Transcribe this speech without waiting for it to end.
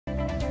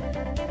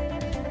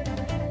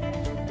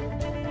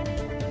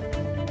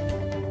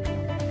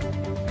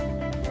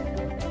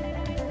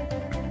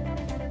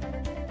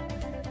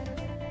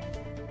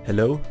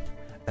Hello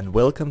and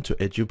welcome to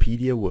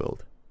Edupedia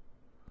World.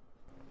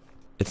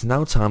 It's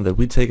now time that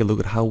we take a look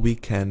at how we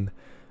can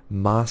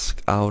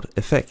mask out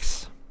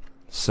effects.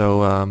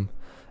 So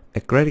a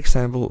great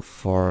example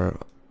for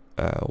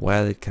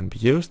where it can be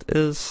used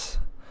is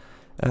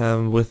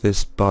with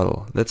this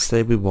bottle. Let's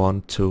say we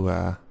want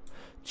to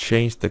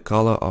change the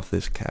color of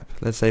this cap.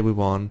 Let's say we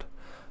want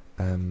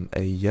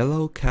a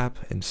yellow cap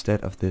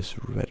instead of this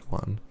red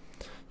one.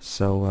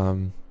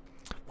 So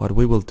what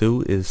we will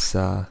do is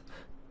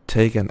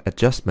take an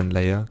adjustment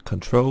layer,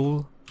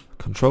 Control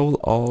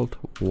Alt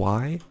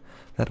Y.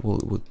 That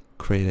will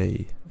create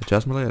a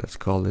adjustment layer. Let's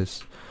call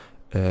this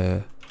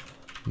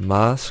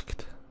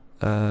masked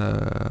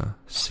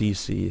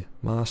CC,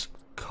 masked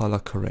color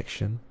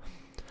correction.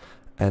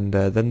 And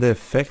then the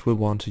effect we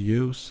want to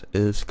use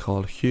is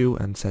called hue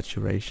and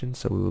saturation.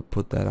 So we will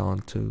put that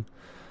onto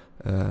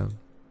the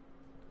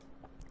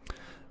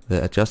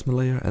adjustment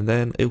layer. And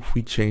then if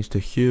we change the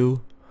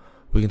hue,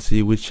 we can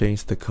see we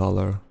change the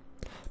color.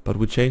 But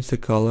we change the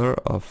color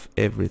of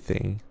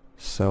everything.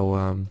 So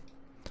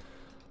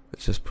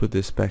let's just put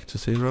this back to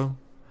 0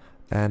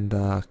 and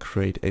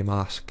create a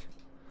mask.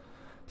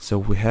 So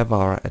we have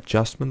our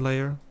adjustment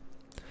layer,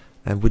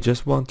 and we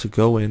just want to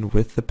go in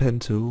with the pen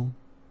tool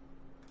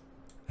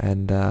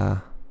and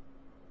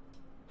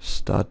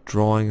start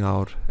drawing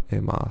out a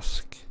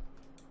mask.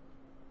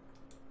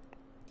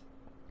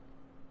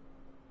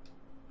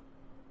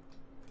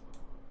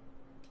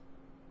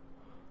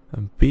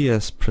 And be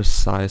as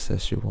precise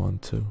as you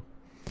want to.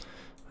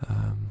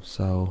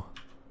 So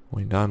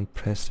when done,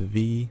 press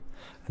V,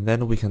 and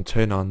then we can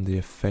turn on the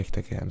effect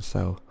again.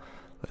 So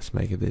let's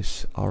make it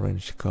this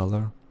orange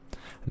color.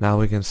 Now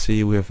we can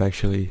see we have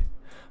actually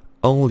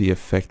only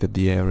affected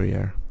the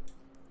area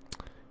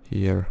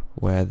here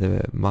where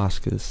the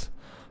mask is.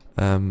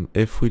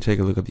 If we take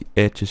a look at the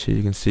edges here,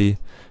 you can see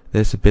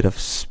there's a bit of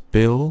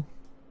spill,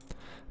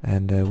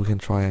 and we can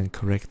try and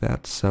correct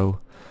that. So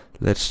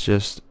let's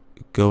just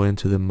go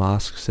into the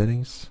mask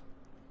settings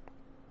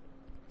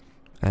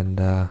and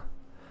add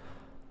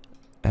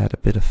a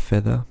bit of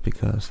feather,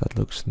 because that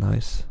looks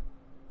nice.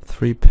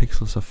 3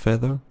 pixels of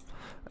feather,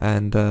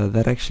 and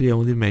that actually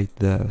only made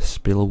the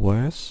spill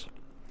worse.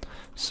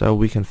 So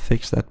we can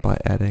fix that by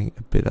adding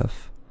a bit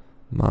of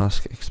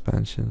mask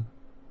expansion.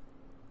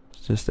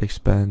 Just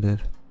expand it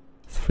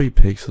 3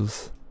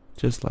 pixels,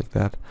 just like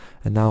that,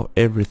 and now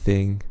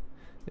everything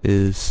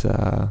is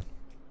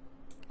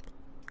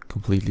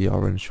completely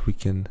orange. We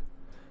can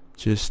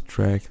just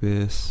drag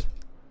this.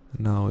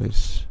 Now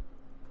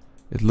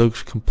it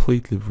looks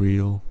completely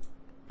real.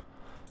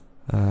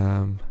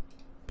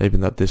 Maybe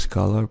not this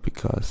color,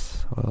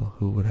 because, well,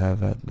 who would have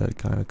that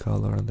kind of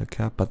color on the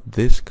cap, but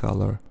this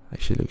color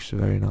actually looks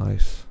very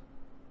nice.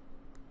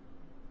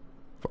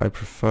 I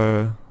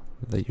prefer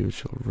the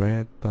usual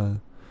red,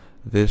 but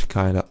this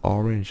kind of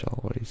orange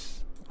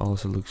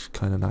also looks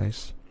kind of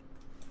nice.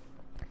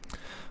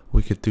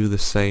 We could do the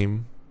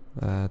same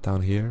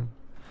down here,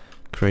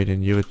 create a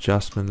new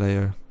adjustment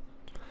layer,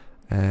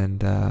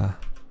 and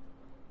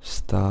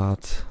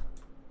start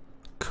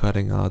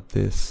cutting out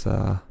this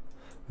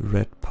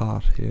red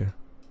part here.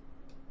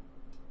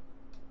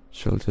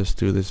 Shall just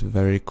do this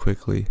very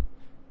quickly,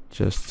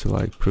 just to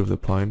like prove the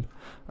point.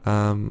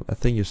 I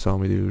think you saw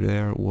me do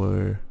there,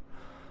 where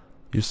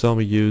you saw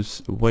me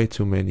use way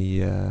too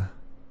many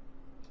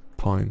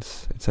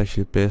points. It's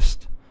actually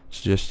best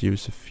to just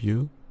use a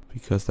few,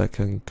 because that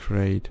can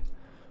create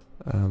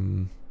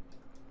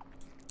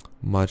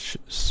much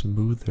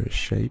smoother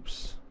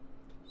shapes.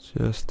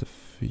 Just a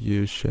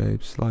few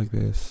shapes like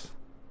this.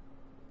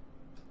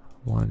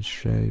 One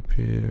shape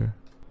here,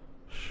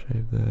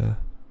 shape there,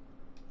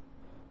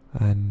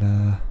 and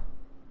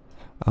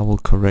I will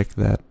correct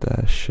that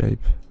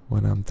shape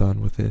when I'm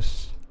done with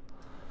this.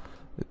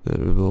 That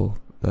little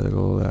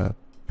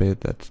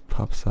bit that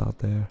pops out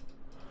there.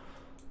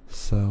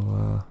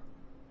 So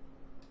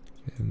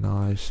a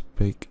nice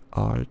big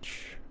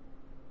arch.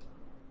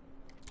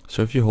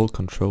 So if you hold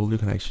Control, you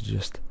can actually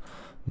just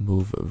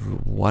move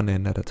one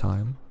end at a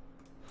time.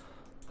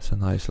 It's a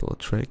nice little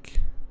trick.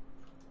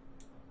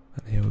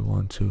 And here we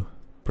want to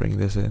bring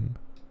this in,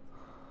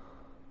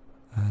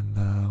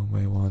 and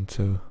we want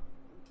to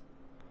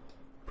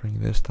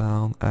bring this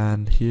down,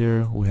 and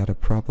here we had a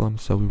problem,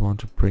 so we want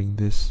to bring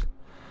this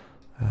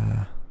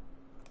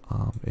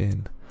arm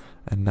in,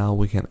 and now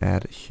we can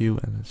add hue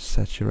and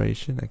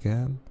saturation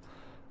again,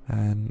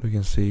 and we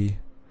can see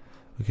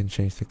we can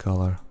change the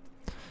color.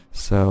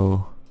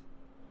 So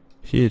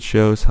here it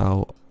shows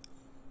how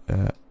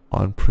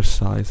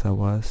unprecise I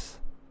was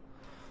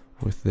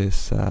with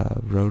this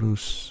roto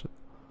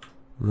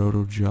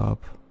job,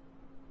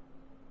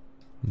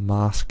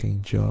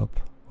 masking job,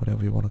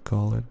 whatever you want to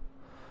call it.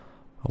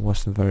 I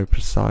wasn't very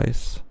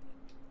precise,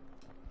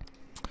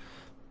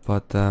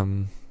 but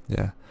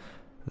yeah,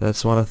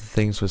 that's one of the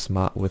things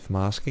with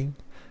masking.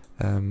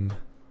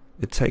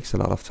 It takes a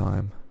lot of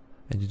time,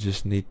 and you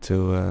just need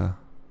to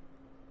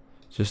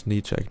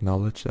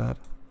acknowledge that.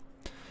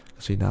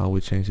 See, now we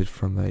changed it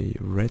from a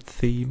red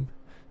theme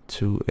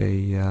to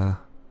a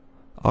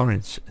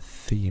orange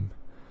theme.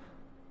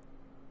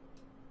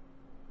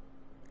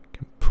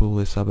 pull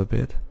this up a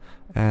bit,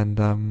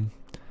 and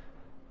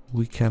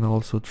we can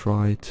also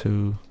try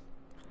to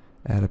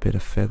add a bit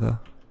of feather.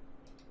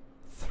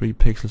 3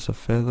 pixels of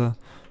feather,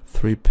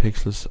 3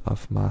 pixels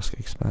of mask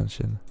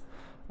expansion,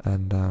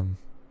 and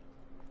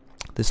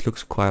this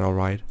looks quite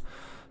alright.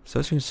 So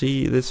as you can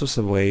see, this was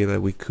a way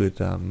that we could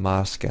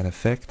mask an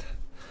effect.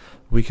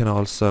 We can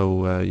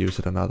also use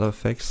it on other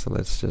effects. So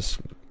let's just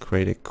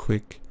create a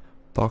quick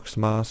box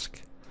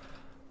mask,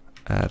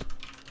 add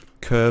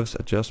curves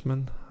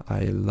adjustment.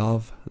 I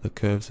love the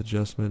curves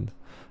adjustment,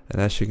 and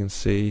as you can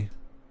see,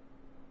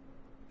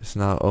 it's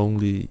now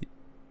only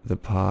the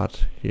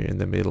part here in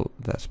the middle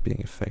that's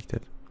being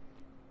affected.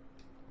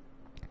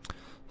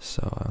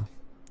 So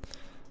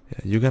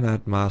yeah, you can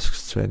add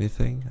masks to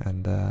anything,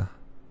 and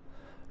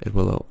it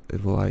will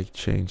like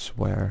change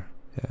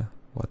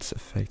what's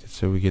affected.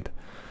 So we could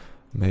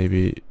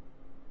maybe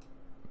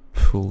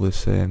pull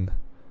this in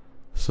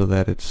so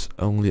that it's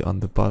only on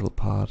the bottle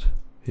part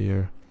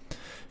here.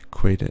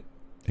 Create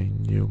a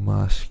new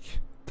mask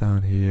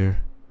down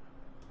here,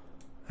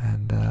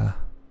 and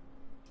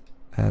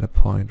add a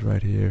point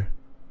right here.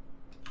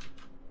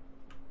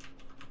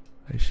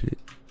 Actually,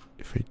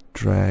 if we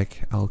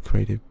drag, I'll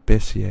create a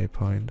Bezier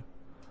point,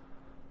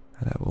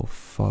 and that will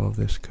follow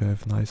this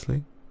curve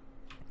nicely.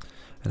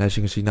 And as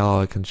you can see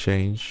now, I can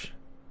change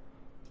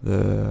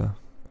the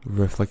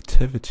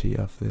reflectivity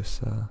of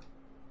this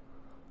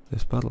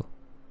bottle.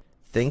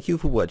 Thank you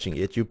for watching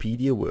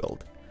Edupedia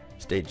World.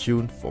 Stay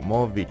tuned for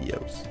more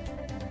videos.